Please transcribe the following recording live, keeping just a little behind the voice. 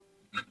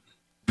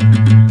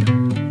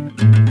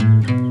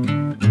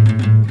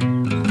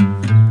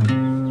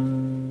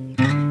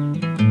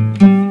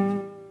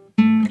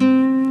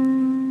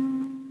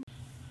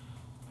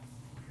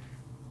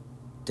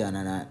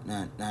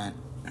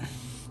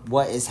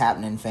What is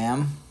happening,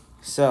 fam?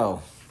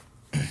 So,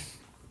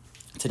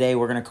 today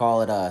we're going to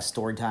call it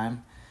story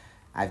time.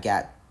 I've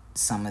got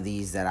some of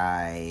these that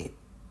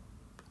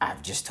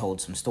I've just told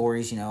some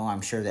stories,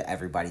 I'm sure that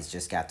everybody's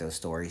just got those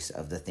stories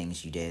of the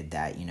things you did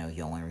that,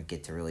 you only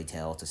get to really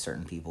tell to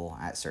certain people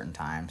at certain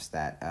times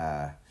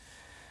that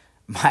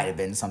might have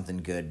been something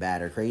good,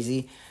 bad, or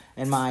crazy.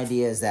 And my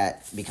idea is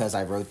that because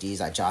I wrote these,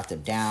 I jot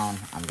them down.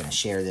 I'm going to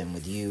share them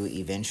with you.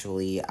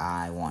 Eventually,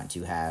 I want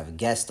to have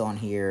guests on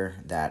here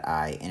that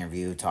I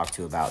interview, talk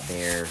to about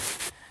their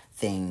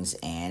things,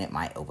 and it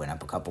might open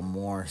up a couple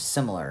more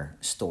similar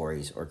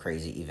stories or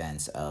crazy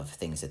events of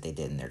things that they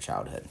did in their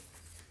childhood.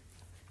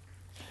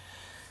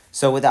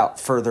 So without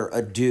further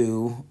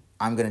ado,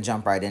 I'm going to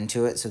jump right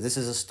into it. So this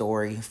is a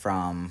story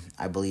from,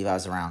 I believe I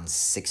was around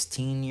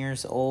 16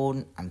 years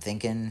old. I'm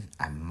thinking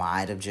I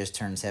might have just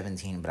turned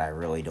 17, but I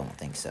really don't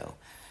think so.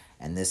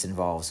 And this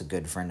involves a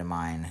good friend of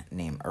mine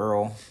named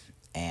Earl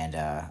and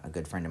a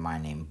good friend of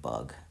mine named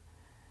Bug.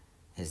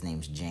 His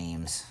name's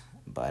James,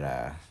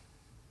 but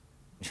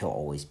he'll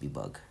always be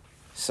Bug.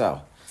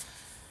 So,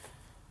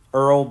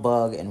 Earl,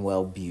 Bug, and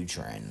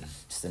Wellbutrin.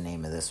 It's the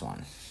name of this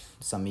one.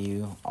 Some of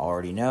you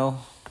already know.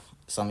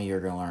 Some of you are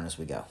going to learn as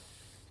we go.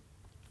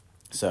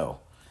 So,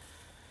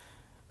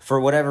 for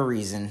whatever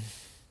reason,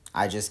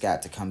 I just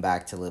got to come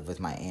back to live with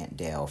my Aunt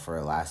Dale for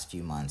the last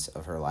few months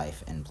of her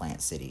life in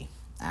Plant City.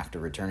 After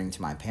returning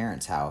to my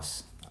parents'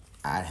 house,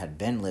 I had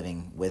been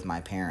living with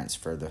my parents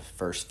for the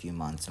first few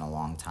months in a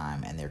long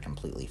time, and their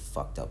completely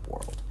fucked up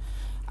world.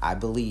 I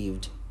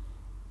believed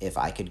if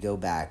I could go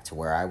back to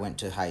where I went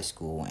to high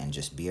school and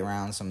just be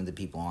around some of the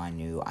people I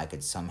knew, I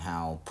could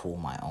somehow pull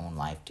my own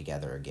life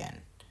together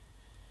again.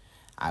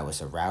 I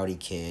was a rowdy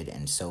kid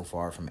and so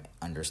far from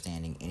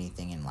understanding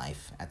anything in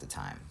life at the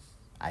time.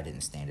 I didn't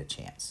stand a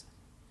chance.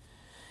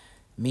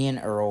 Me and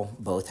Earl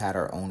both had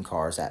our own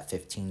cars at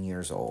 15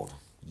 years old.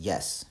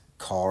 Yes,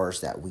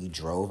 cars that we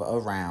drove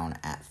around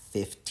at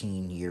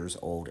 15 years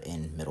old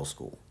in middle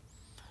school.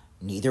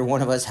 Neither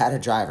one of us had a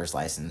driver's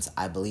license.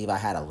 I believe I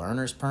had a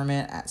learner's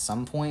permit at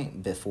some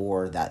point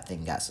before that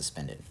thing got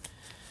suspended.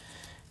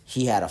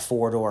 He had a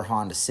 4-door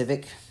Honda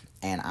Civic,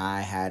 and I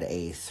had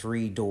a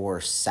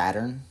 3-door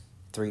Saturn.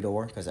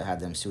 3-door because it had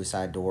them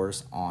suicide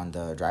doors on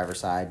the driver's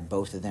side.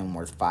 Both of them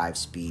were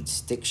 5-speed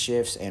stick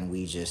shifts, and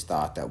we just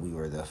thought that we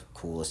were the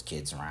coolest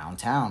kids around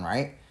town,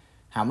 right?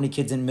 How many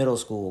kids in middle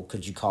school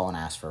could you call and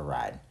ask for a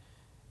ride?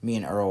 Me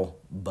and Earl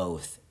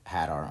both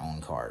had our own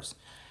cars.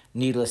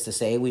 Needless to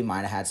say, we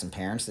might have had some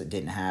parents that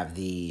didn't have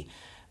the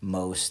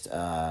most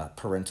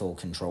parental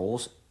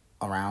controls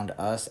around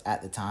us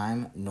at the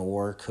time,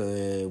 nor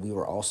could we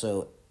were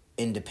also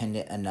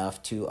independent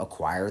enough to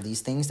acquire these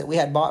things that we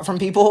had bought from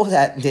people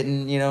that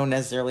didn't,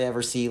 necessarily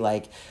ever see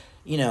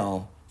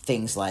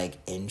things like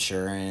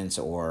insurance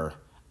or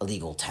a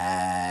legal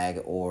tag,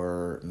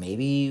 or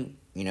maybe,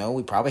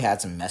 we probably had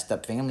some messed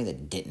up family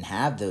that didn't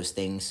have those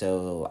things.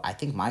 So I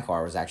think my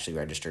car was actually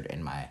registered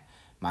in my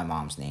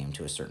mom's name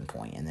to a certain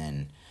point, and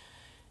then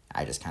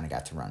I just kind of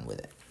got to run with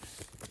it.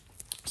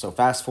 So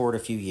fast forward a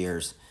few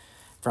years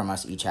from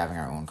us each having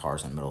our own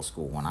cars in middle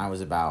school. When I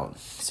was about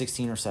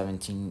 16 or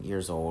 17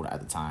 years old at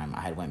the time, I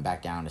had went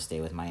back down to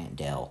stay with my Aunt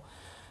Dale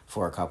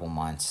for a couple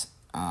months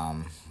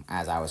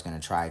as I was going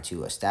to try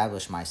to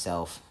establish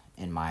myself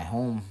in my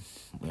home,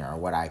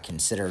 what I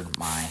considered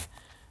my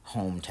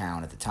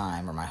hometown at the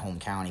time, or my home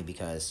county,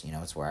 because,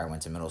 it's where I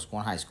went to middle school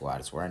and high school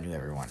at. It's where I knew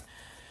everyone.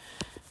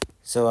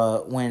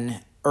 So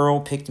when Earl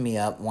picked me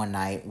up one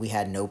night, we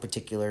had no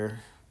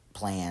particular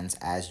plans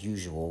as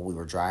usual. We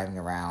were driving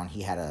around.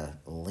 He had a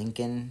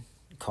Lincoln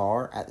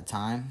car at the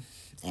time,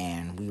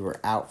 and we were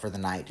out for the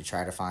night to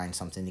try to find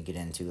something to get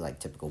into, like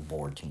typical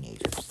bored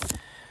teenagers.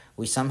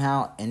 We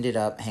somehow ended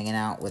up hanging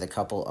out with a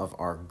couple of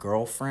our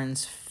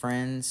girlfriends'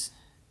 friends,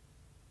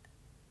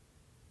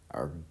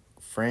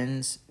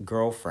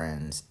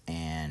 girlfriends,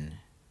 and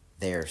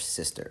their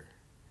sister.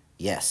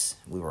 Yes,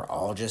 we were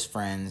all just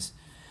friends.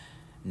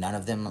 None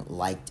of them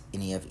liked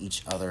any of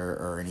each other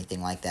or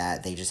anything like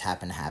that. They just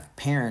happened to have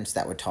parents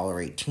that would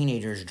tolerate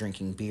teenagers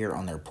drinking beer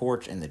on their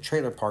porch in the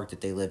trailer park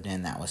that they lived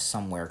in that was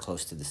somewhere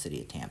close to the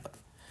city of Tampa.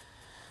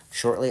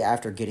 Shortly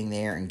after getting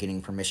there and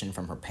getting permission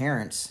from her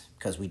parents,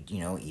 because we,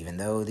 even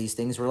though these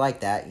things were like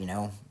that,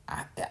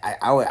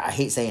 I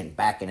hate saying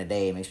back in the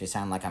day. It makes me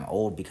sound like I'm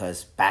old,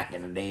 because back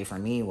in the day for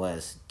me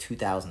was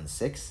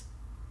 2006.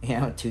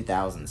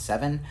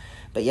 2007.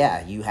 But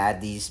yeah, you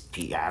had these,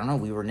 I don't know,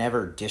 we were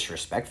never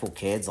disrespectful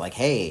kids. Like,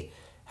 hey,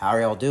 how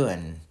are y'all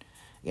doing?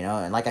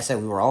 And like I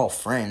said, we were all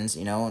friends,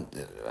 I don't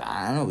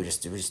know, we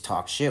just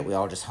talked shit. We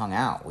all just hung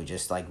out. We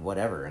just, like,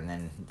 whatever. And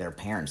then their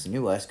parents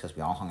knew us because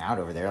we all hung out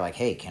over there. Like,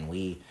 hey, can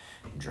we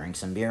drink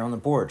some beer on the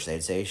porch?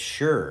 They'd say,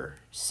 sure.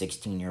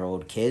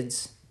 16-year-old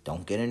kids,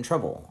 don't get in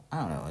trouble. I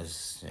don't know.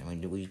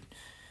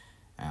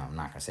 I'm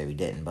not going to say we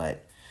didn't,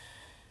 but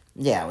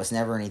yeah, it was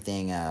never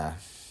anything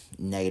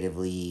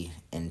negatively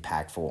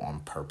impactful on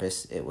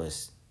purpose. It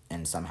was,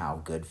 and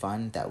somehow good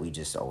fun that we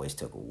just always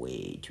took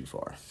way too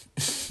far.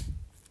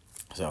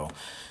 So,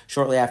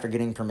 shortly after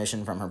getting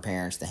permission from her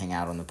parents to hang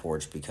out on the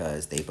porch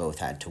because they both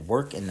had to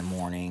work in the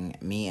morning,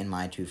 me and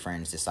my two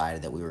friends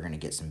decided that we were going to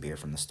get some beer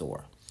from the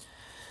store.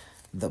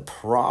 The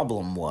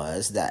problem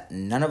was that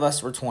none of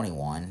us were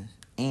 21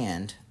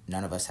 and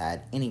none of us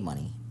had any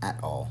money at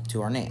all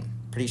to our name.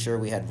 Pretty sure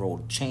we had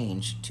rolled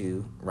change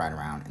to ride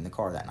around in the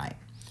car that night.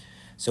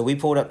 So we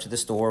pulled up to the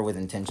store with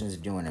intentions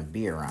of doing a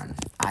beer run.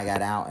 I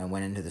got out and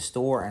went into the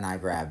store and I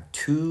grabbed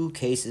 2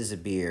 cases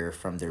of beer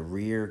from the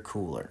rear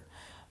cooler,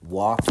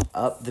 walked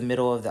up the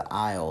middle of the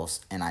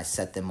aisles, and I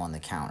set them on the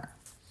counter.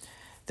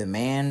 The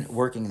man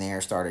working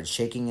there started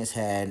shaking his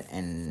head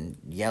and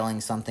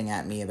yelling something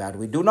at me about,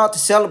 "We do not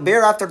sell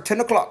beer after 10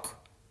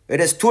 o'clock.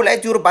 It is too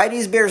late to buy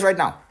these beers right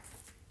now."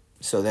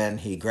 So then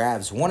he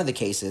grabs one of the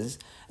cases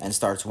and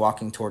starts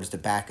walking towards the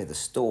back of the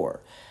store.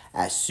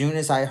 As soon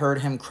as I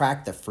heard him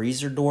crack the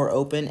freezer door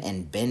open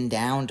and bend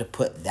down to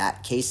put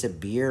that case of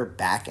beer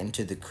back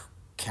into the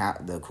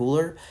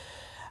cooler,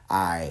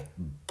 I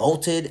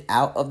bolted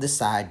out of the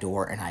side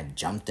door and I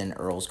jumped in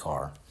Earl's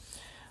car.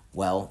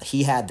 Well,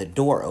 he had the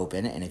door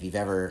open, and if you've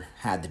ever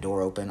had the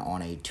door open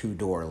on a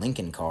 2-door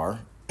Lincoln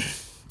car,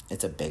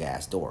 it's a big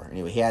ass door.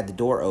 Anyway, he had the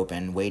door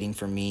open waiting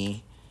for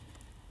me,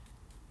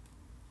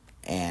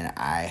 and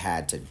I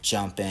had to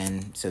jump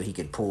in so he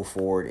could pull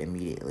forward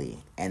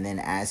immediately. And then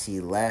as he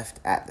left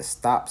at the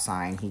stop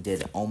sign, he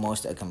did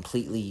almost a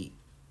complete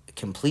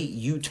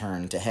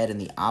U-turn to head in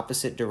the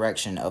opposite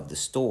direction of the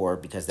store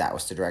because that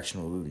was the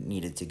direction we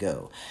needed to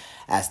go.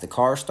 As the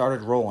car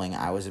started rolling,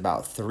 I was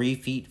about 3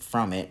 feet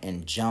from it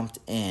and jumped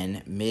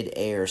in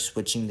mid-air,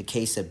 switching the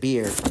case of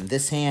beer from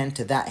this hand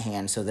to that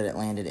hand so that it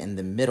landed in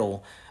the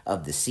middle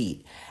of the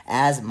seat.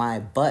 As my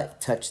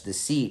butt touched the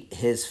seat,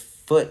 his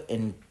foot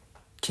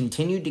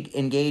continued to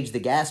engage the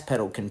gas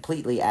pedal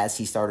completely as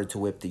he started to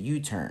whip the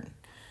U-turn.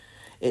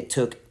 It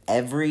took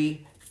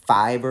every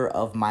fiber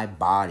of my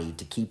body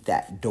to keep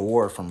that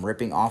door from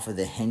ripping off of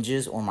the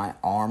hinges or my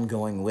arm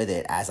going with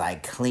it as I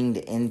clinged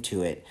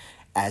into it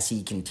as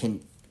he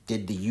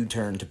did the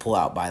U-turn to pull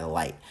out by the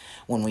light.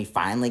 When we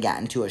finally got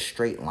into a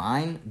straight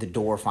line, the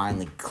door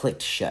finally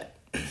clicked shut.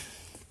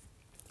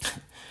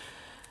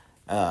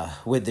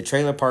 With the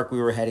trailer park we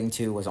were heading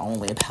to was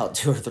only about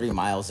 2 or 3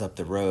 miles up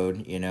the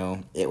road,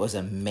 it was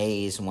a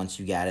maze once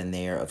you got in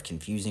there of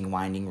confusing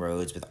winding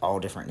roads with all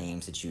different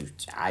names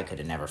I could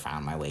have never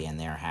found my way in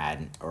there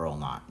had Earl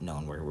not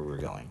known where we were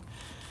going.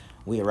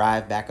 We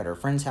arrived back at our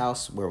friend's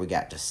house where we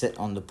got to sit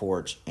on the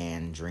porch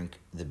and drink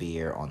the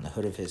beer on the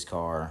hood of his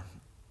car,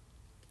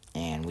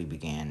 and we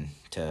began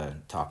to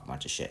talk a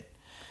bunch of shit.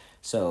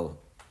 So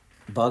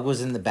Bug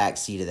was in the back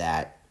seat of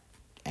that,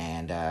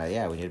 and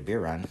we did a beer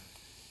run.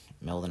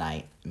 Middle of the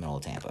night, middle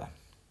of Tampa.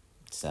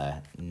 It's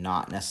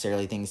not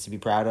necessarily things to be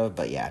proud of,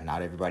 but yeah,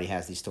 not everybody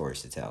has these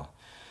stories to tell.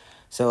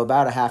 So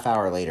about a half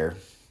hour later,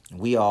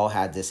 we all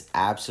had this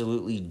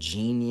absolutely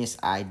genius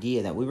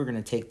idea that we were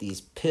going to take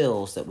these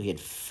pills that we had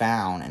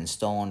found and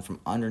stolen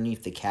from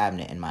underneath the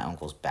cabinet in my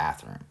uncle's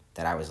bathroom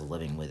that I was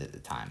living with at the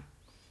time.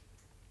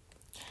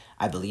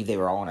 I believe they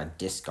were all in a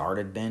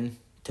discarded bin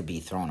to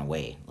be thrown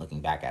away. Looking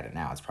back at it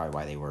now, it's probably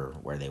why they were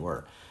where they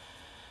were.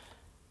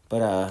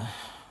 But,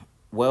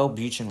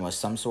 Wellbutrin was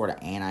some sort of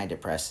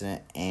antidepressant,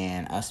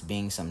 and us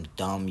being some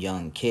dumb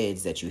young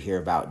kids that you hear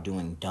about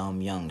doing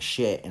dumb young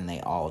shit and they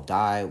all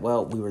die,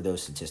 well, we were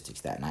those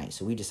statistics that night.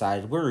 So we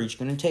decided we're each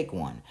going to take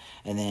one.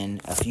 And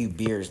then a few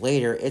beers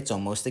later, it's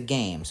almost a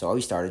game. So we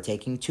started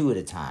taking 2 at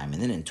a time.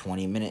 And then in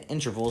 20-minute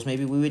intervals,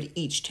 maybe we would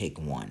each take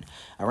one.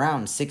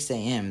 Around 6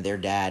 a.m., their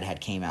dad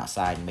had came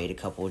outside and made a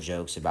couple of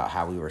jokes about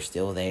how we were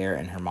still there,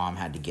 and her mom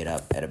had to get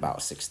up at about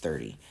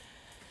 6:30.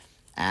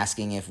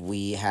 Asking if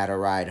we had a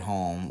ride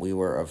home, we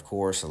were, of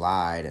course,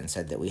 lied and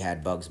said that we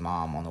had Bug's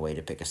mom on the way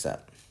to pick us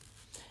up.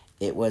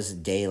 It was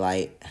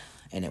daylight,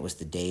 and it was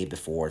the day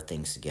before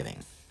Thanksgiving.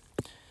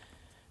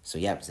 So,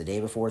 yep, it's the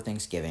day before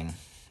Thanksgiving.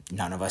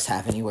 None of us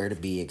have anywhere to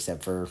be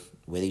except for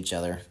with each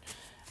other.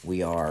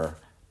 We are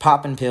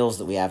popping pills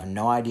that we have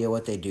no idea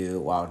what they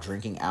do while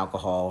drinking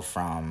alcohol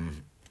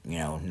from,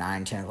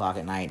 9, 10 o'clock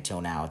at night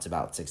till now. It's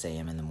about 6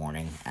 a.m. in the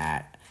morning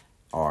at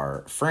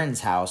our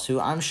friend's house, who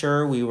I'm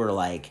sure we were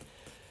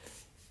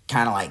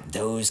kind of like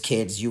those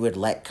kids you would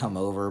let come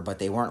over, but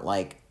they weren't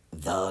like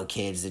the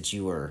kids that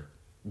you were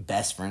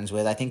best friends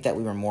with. I think that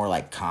we were more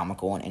like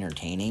comical and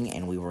entertaining,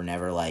 and we were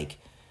never like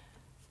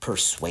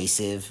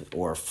persuasive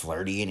or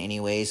flirty in any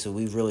way. So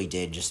we really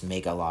did just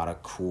make a lot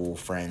of cool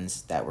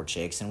friends that were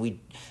chicks. And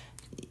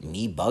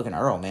me, Bug, and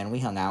Earl, man, we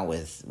hung out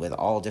with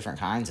all different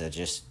kinds of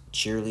just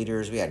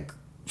cheerleaders. We had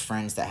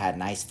friends that had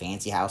nice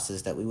fancy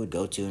houses that we would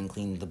go to and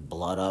clean the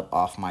blood up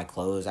off my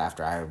clothes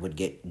after I would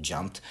get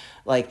jumped.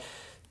 I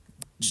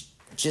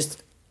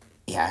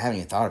haven't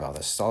even thought about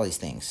this. It's all these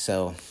things.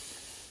 So,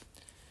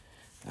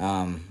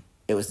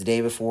 it was the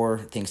day before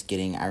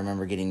Thanksgiving. I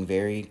remember getting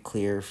very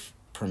clear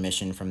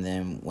permission from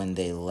them when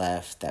they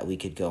left that we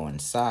could go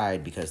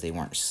inside because they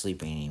weren't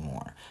sleeping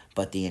anymore.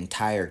 But the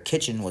entire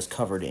kitchen was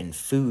covered in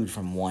food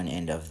from one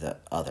end of the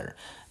other.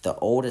 The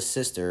oldest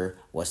sister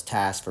was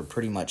tasked for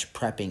pretty much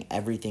prepping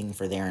everything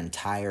for their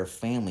entire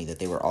family that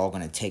they were all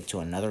going to take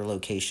to another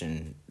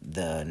location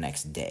the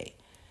next day.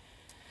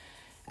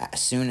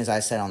 As soon as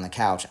I sat on the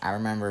couch, I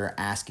remember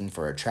asking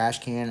for a trash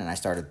can and I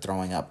started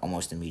throwing up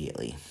almost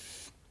immediately.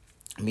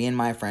 Me and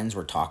my friends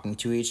were talking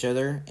to each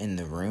other in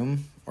the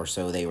room, or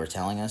so they were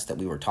telling us that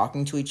we were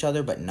talking to each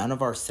other, but none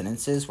of our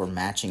sentences were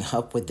matching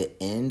up with the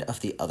end of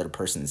the other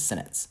person's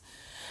sentence.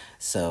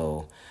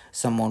 So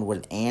someone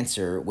would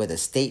answer with a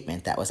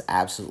statement that was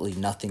absolutely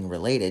nothing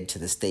related to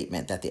the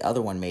statement that the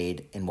other one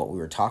made in what we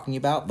were talking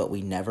about, but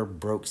we never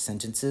broke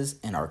sentences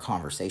in our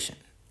conversation.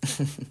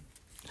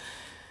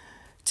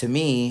 To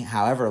me,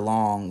 however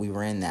long we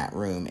were in that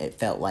room, it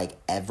felt like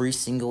every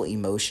single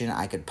emotion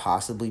I could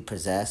possibly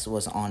possess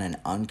was on an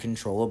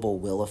uncontrollable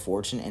wheel of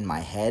fortune in my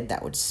head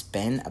that would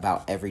spin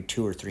about every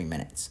 2 or 3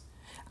 minutes.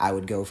 I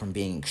would go from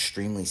being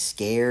extremely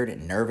scared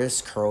and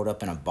nervous, curled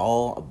up in a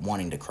ball,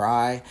 wanting to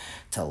cry,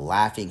 to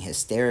laughing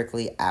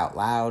hysterically out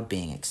loud,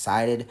 being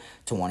excited,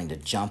 to wanting to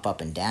jump up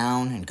and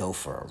down and go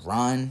for a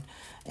run.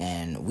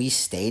 And we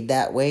stayed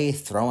that way,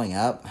 throwing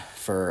up,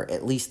 for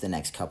at least the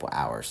next couple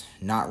hours.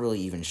 Not really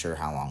even sure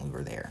how long we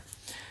were there.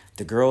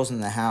 The girls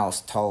in the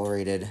house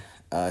tolerated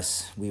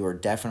us. We were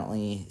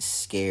definitely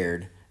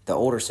scared. The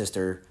older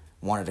sister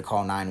wanted to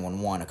call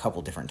 911 a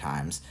couple different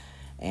times.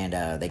 And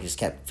they just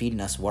kept feeding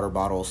us water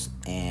bottles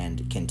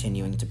and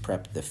continuing to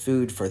prep the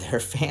food for their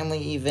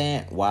family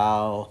event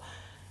while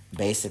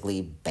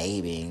basically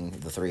babying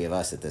the three of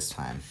us at this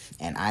time.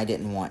 And I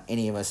didn't want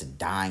any of us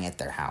dying at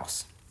their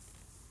house.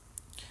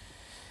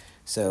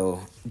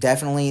 So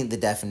definitely the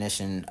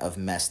definition of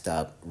messed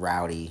up,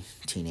 rowdy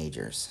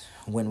teenagers.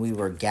 When we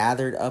were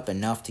gathered up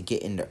enough to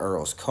get into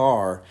Earl's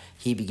car,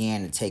 he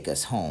began to take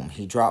us home.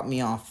 He dropped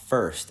me off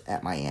first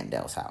at my Aunt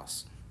Dell's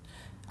house.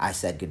 I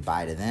said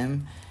goodbye to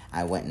them.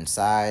 I went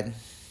inside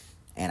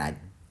and I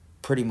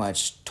pretty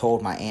much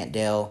told my Aunt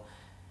Dell,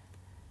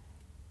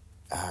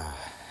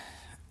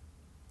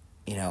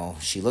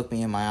 she looked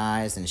me in my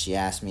eyes and she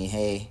asked me,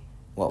 hey,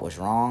 what was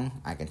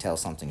wrong? I can tell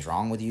something's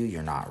wrong with you.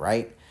 You're not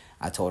right.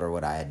 I told her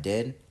what I had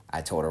did.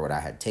 I told her what I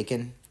had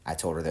taken. I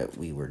told her that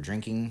we were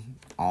drinking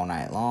all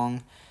night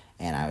long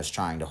and I was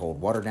trying to hold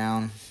water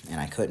down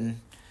and I couldn't.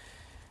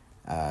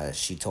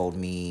 She told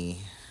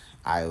me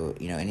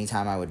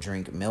anytime I would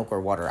drink milk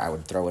or water, I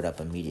would throw it up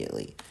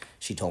immediately.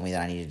 She told me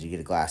that I needed to get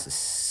a glass of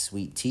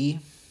sweet tea.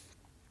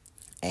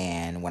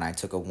 And when I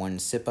took one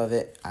sip of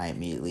it, I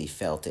immediately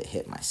felt it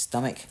hit my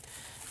stomach.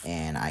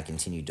 And I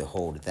continued to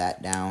hold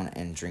that down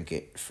and drink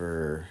it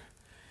for,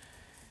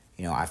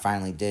 I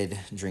finally did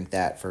drink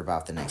that for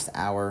about the next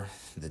hour.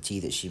 The tea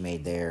that she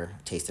made there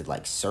tasted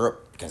like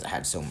syrup because it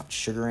had so much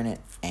sugar in it.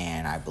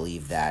 And I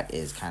believe that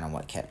is kind of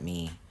what kept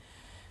me.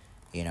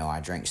 I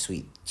drank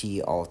sweet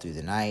tea all through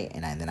the night,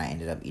 and then I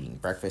ended up eating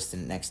breakfast the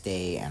next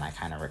day, and I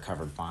kind of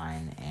recovered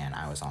fine, and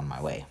I was on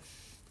my way.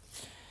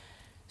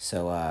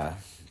 So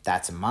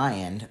that's my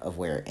end of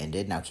where it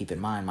ended. Now, keep in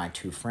mind, my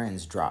two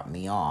friends dropped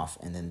me off,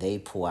 and then they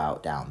pull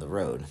out down the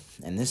road.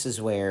 And this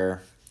is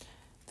where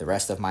the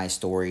rest of my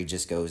story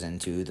just goes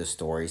into the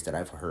stories that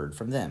I've heard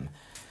from them.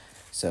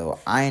 So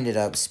I ended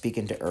up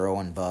speaking to Earl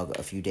and Bug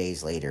a few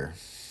days later,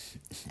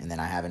 and then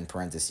I have in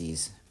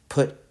parentheses,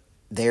 put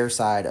their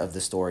side of the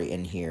story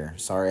in here.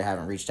 Sorry I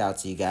haven't reached out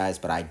to you guys,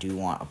 but I do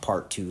want a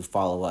part 2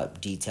 follow-up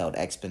detailed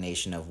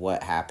explanation of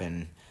what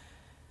happened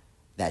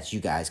that you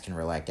guys can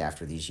relate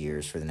after these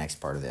years for the next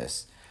part of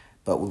this.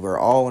 But we were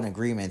all in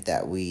agreement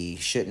that we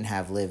shouldn't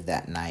have lived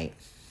that night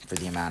for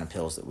the amount of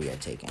pills that we had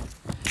taken.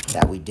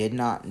 That we did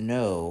not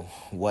know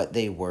what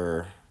they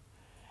were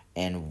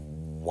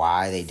and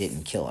why they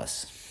didn't kill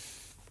us.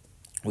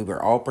 We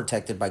were all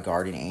protected by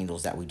guardian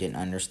angels that we didn't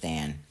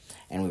understand,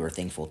 and we were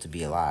thankful to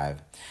be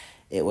alive.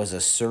 It was a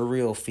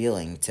surreal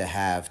feeling to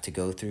have to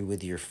go through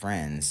with your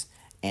friends,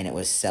 and it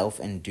was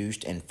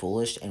self-induced and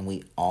foolish, and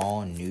we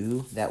all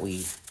knew that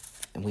we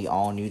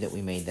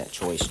made that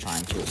choice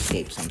trying to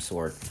escape some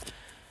sort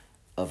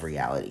of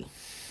reality.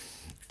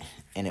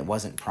 And it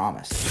wasn't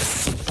promised.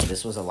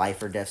 This was a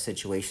life or death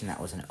situation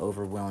that was an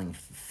overwhelming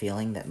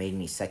feeling that made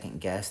me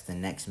second guess the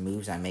next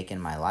moves I make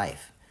in my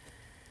life.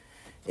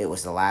 It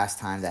was the last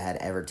time that I had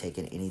ever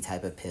taken any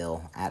type of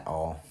pill at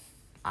all.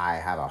 I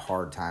have a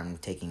hard time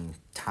taking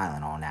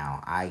Tylenol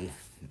now.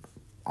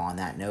 On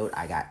that note,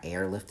 I got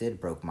airlifted,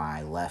 broke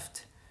my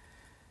left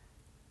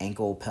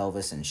ankle,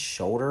 pelvis, and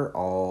shoulder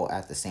all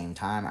at the same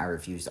time. I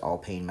refused all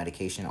pain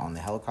medication on the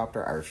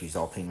helicopter. I refused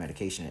all pain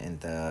medication in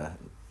the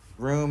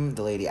room.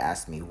 The lady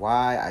asked me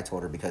why. I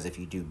told her because if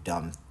you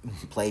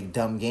play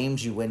dumb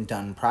games, you win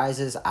dumb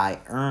prizes. I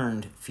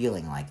earned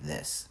feeling like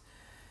this.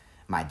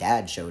 My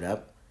dad showed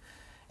up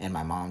and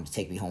my mom to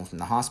take me home from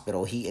the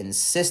hospital. He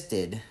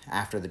insisted,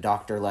 after the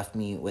doctor left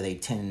me with a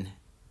 10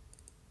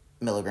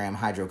 milligram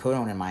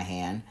hydrocodone in my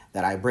hand,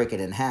 that I break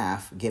it in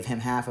half, give him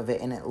half of it,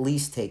 and at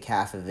least take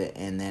half of it,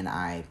 and then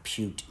I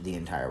puked the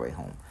entire way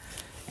home.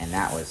 And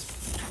that was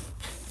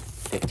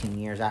 15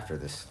 years after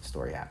this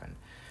story happened.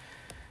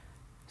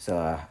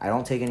 So I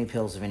don't take any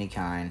pills of any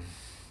kind.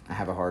 I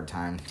have a hard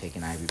time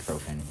taking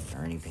ibuprofen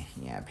or any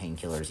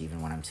painkillers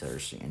even when I'm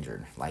seriously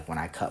injured. Like when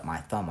I cut my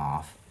thumb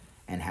off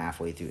and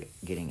halfway through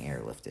getting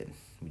airlifted.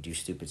 We do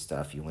stupid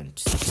stuff, you win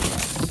stupid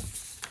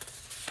things.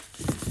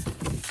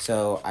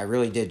 So I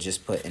really did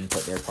just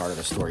input their part of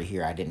the story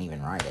here. I didn't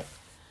even write it.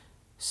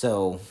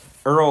 So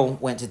Earl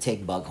went to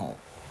take Bug home.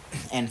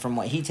 And from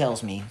what he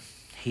tells me,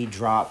 he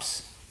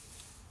drops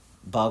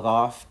Bug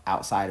off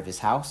outside of his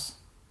house.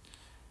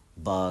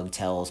 Bug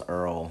tells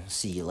Earl,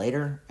 see you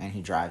later, and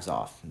he drives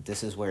off.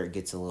 This is where it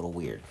gets a little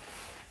weird.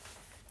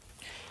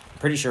 I'm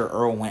pretty sure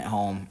Earl went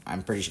home.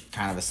 I'm pretty sure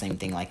kind of the same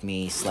thing like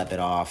me, slept it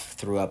off,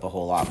 threw up a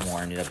whole lot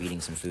more, ended up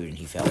eating some food, and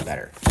he felt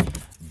better.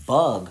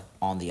 Bug,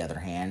 on the other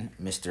hand,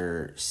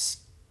 Mr.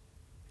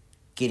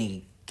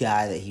 Skinny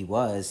guy that he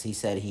was, he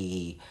said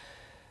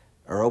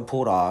Earl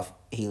pulled off.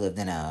 He lived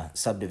in a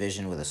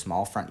subdivision with a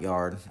small front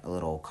yard, a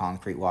little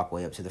concrete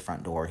walkway up to the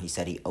front door. He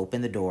said he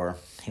opened the door,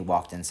 he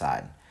walked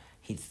inside.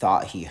 He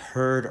thought he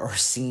heard or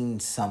seen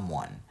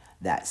someone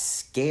that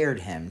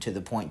scared him to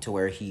the point to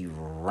where he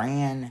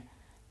ran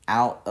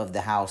out of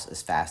the house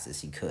as fast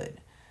as he could.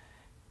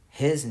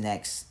 His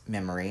next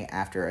memory,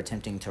 after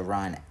attempting to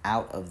run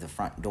out of the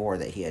front door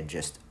that he had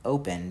just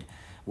opened,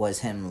 was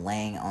him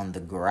laying on the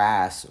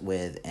grass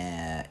with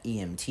an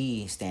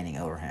EMT standing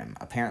over him.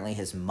 Apparently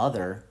his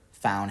mother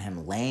found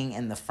him laying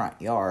in the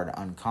front yard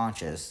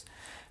unconscious,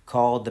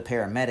 called the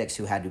paramedics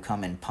who had to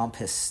come and pump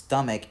his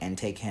stomach and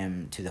take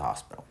him to the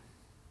hospital.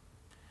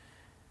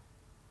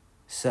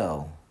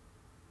 So,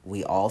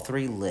 we all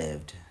three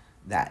lived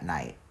that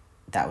night.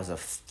 That was a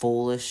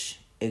foolish,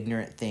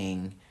 ignorant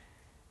thing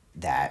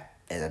that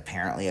is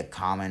apparently a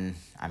common,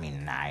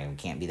 it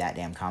can't be that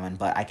damn common,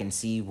 but I can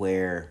see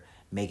where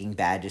making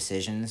bad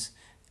decisions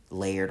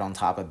layered on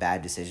top of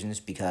bad decisions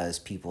because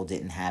people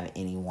didn't have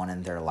anyone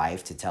in their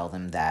life to tell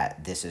them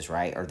that this is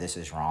right or this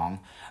is wrong,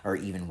 or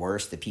even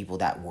worse, the people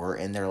that were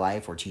in their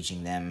life were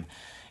teaching them,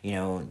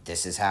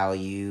 this is how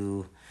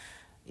you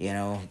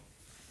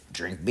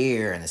drink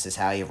beer, and this is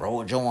how you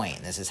roll a joint,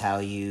 and this is how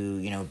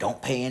you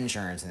don't pay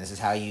insurance, and this is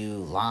how you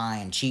lie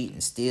and cheat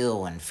and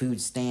steal and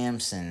food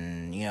stamps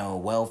and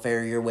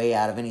welfare your way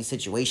out of any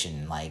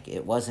situation. Like,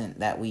 it wasn't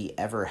that we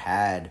ever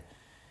had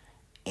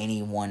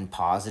anyone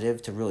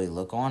positive to really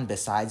look on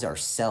besides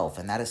ourselves,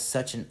 and that is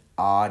such an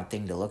odd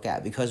thing to look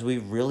at because we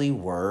really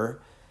were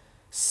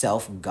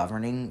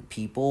self-governing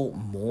people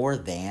more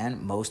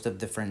than most of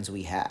the friends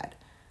we had.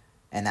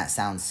 And that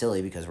sounds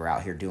silly because we're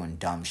out here doing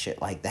dumb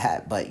shit like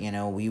that. But,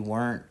 we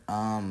weren't,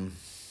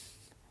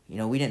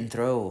 we didn't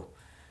throw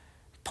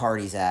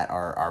parties at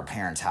our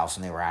parents' house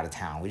when they were out of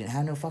town. We didn't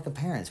have no fucking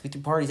parents. We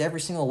threw parties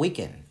every single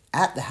weekend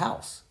at the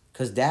house.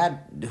 Because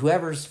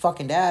whoever's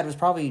fucking dad was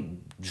probably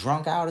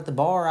drunk out at the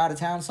bar out of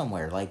town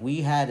somewhere. Like,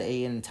 we had an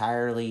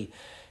entirely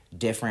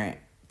different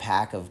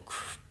pack of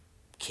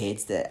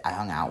kids that I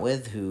hung out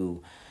with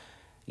who...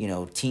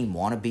 team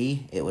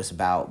wannabe. It was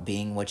about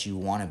being what you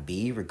want to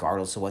be,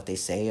 regardless of what they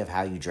say of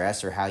how you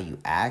dress or how you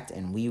act.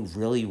 And we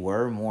really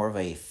were more of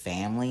a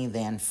family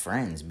than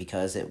friends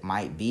because it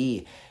might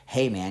be,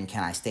 hey man,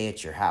 can I stay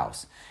at your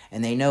house?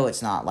 And they know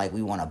it's not like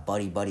we want a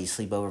buddy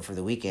sleepover for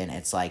the weekend.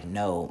 It's like,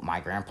 no, my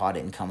grandpa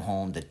didn't come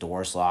home, the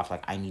door's locked,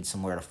 like I need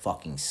somewhere to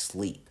fucking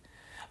sleep.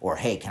 Or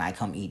hey, can I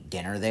come eat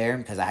dinner there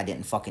because I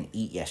didn't fucking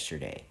eat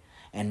yesterday?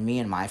 And me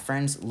and my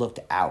friends looked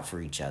out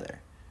for each other.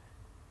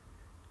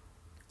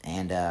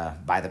 And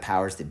by the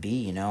powers that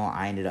be,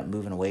 I ended up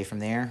moving away from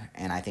there.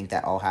 And I think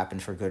that all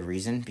happened for good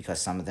reason because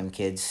some of them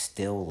kids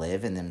still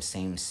live in them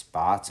same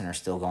spots and are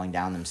still going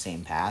down them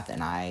same path.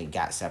 And I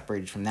got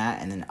separated from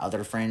that. And then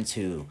other friends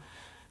who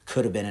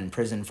could have been in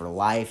prison for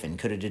life and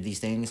could have did these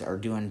things are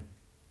doing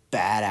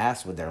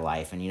badass with their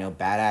life. And,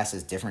 badass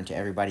is different to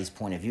everybody's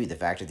point of view. The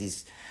fact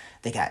that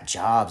they got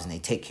jobs and they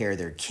take care of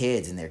their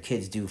kids and their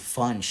kids do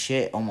fun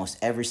shit almost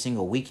every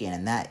single weekend,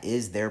 and that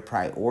is their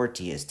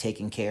priority, is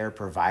taking care,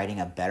 providing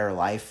a better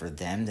life for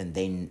them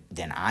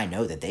than I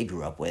know that they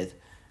grew up with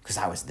because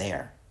I was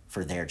there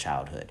for their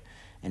childhood.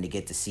 And to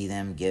get to see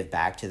them give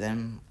back to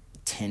them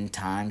 10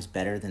 times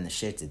better than the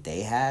shit that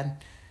they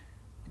had,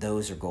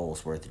 those are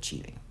goals worth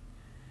achieving.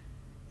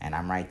 And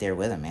I'm right there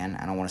with them, man.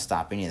 I don't want to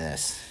stop any of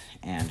this.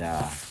 And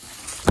I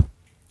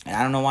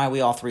don't know why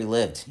we all three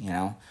lived,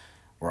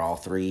 We're all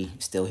three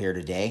still here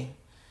today.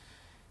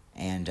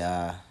 And,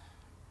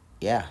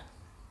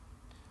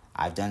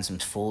 I've done some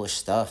foolish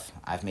stuff.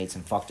 I've made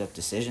some fucked up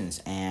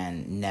decisions.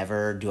 And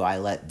never do I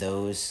let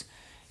those,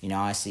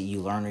 I say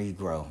you learn or you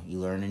grow. You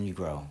learn and you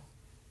grow.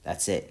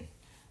 That's it.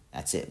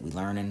 We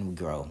learn and we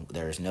grow.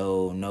 There's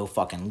no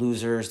fucking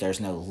losers. There's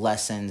no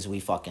lessons. We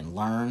fucking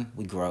learn,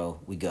 we grow,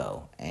 we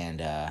go. And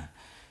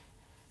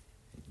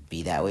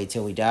be that way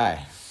till we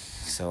die.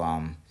 So,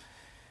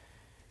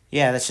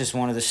 yeah, that's just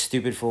one of the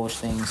stupid, foolish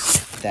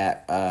things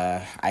that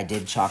I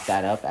did chalk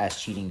that up as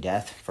cheating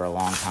death for a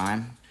long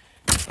time.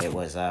 It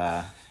was,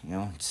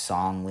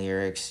 song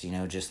lyrics,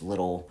 just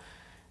little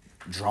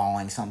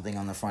drawing something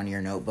on the front of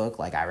your notebook.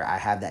 Like I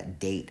have that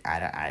date.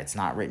 It's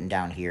not written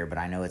down here, but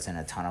I know it's in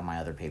a ton of my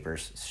other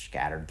papers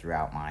scattered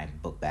throughout my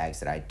book bags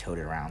that I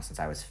toted around since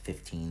I was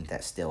 15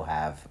 that still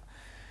have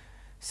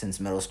since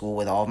middle school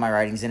with all of my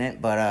writings in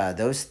it. But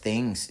those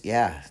things,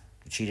 yeah,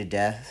 cheated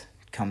death,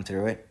 come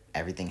through it.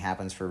 Everything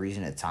happens for a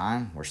reason at a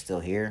time. We're still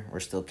here. We're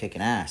still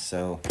kicking ass.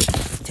 So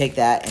take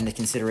that into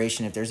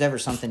consideration. If there's ever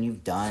something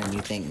you've done and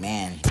you think,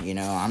 man,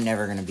 I'm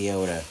never going to be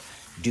able to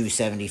do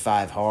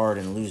 75 hard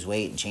and lose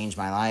weight and change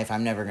my life.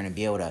 I'm never going to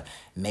be able to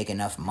make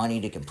enough money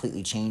to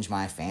completely change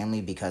my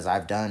family because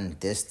I've done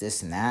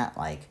this, and that.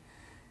 Like,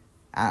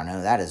 I don't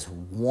know. That is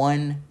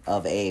one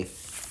of a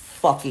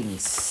fucking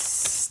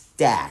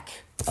stack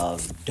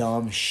of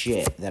dumb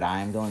shit that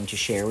I'm going to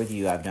share with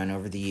you I've done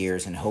over the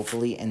years, and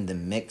hopefully in the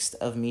mix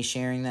of me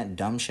sharing that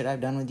dumb shit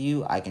I've done with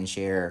you, I can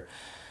share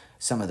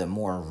some of the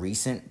more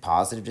recent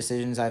positive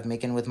decisions I've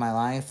making with my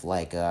life,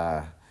 like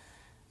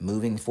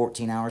moving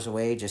 14 hours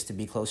away just to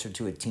be closer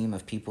to a team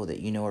of people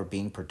that are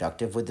being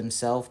productive with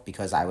themselves,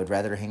 because I would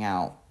rather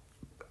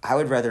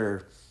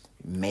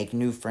make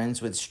new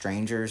friends with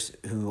strangers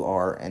who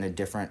are in a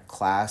different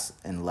class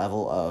and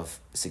level of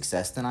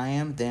success than I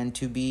am than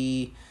to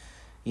be,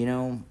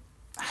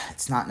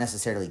 it's not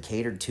necessarily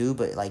catered to,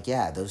 but like,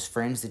 yeah, those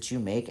friends that you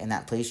make in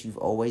that place you've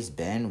always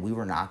been, we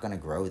were not going to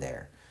grow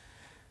there.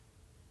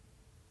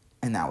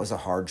 And that was a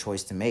hard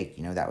choice to make.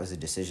 That was a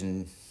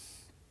decision.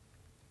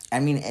 I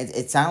mean,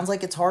 it sounds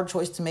like it's a hard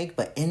choice to make,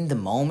 but in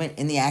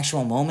the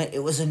actual moment,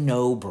 it was a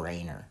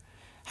no-brainer.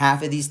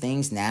 Half of these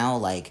things now,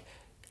 like,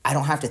 I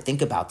don't have to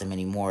think about them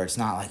anymore. It's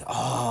not like,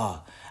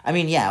 oh, I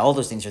mean, yeah, all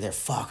those things are there.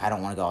 Fuck, I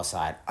don't want to go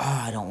outside. Oh,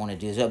 I don't want to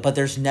do this. But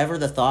there's never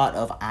the thought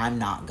of I'm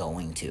not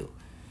going to.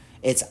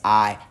 It's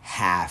I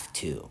have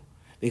to.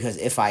 Because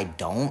if I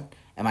don't,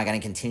 am I going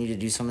to continue to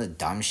do some of the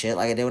dumb shit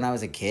like I did when I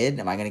was a kid?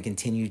 Am I going to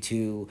continue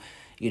to,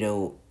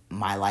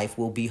 my life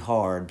will be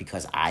hard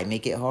because I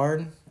make it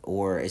hard?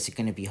 Or is it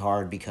going to be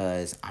hard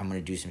because I'm going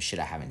to do some shit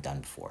I haven't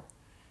done before?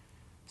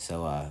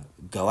 So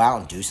go out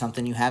and do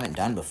something you haven't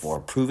done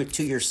before. Prove it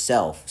to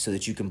yourself so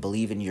that you can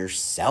believe in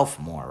yourself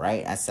more,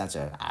 right? I don't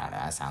know,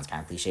 that sounds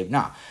kind of cliche. But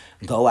no,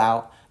 go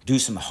out, do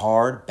some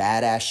hard,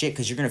 badass shit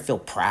because you're going to feel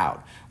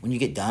proud. When you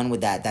get done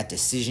with that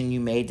decision you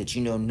made that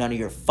none of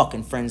your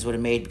fucking friends would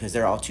have made because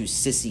they're all too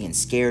sissy and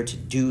scared to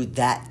do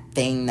that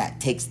thing that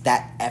takes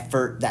that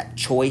effort, that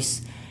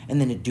choice, and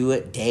then to do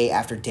it day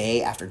after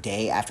day after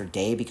day after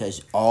day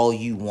because all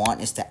you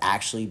want is to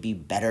actually be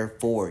better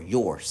for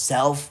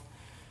yourself,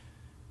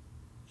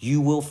 you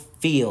will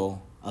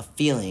feel a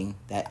feeling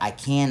that I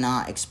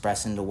cannot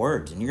express into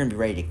words. And you're going to be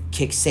ready to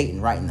kick Satan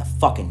right in the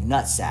fucking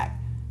nutsack.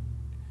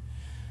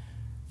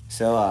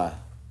 So,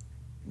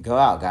 go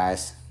out,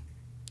 guys,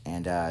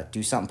 and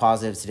do something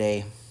positive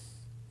today.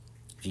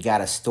 If you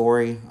got a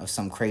story of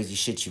some crazy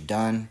shit you've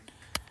done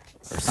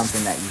or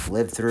something that you've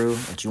lived through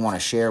that you want to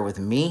share with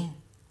me,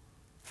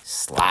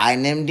 slide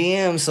in them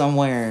DMs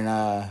somewhere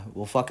and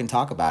we'll fucking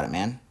talk about it,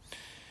 man.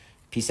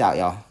 Peace out,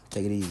 y'all.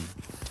 Take it easy.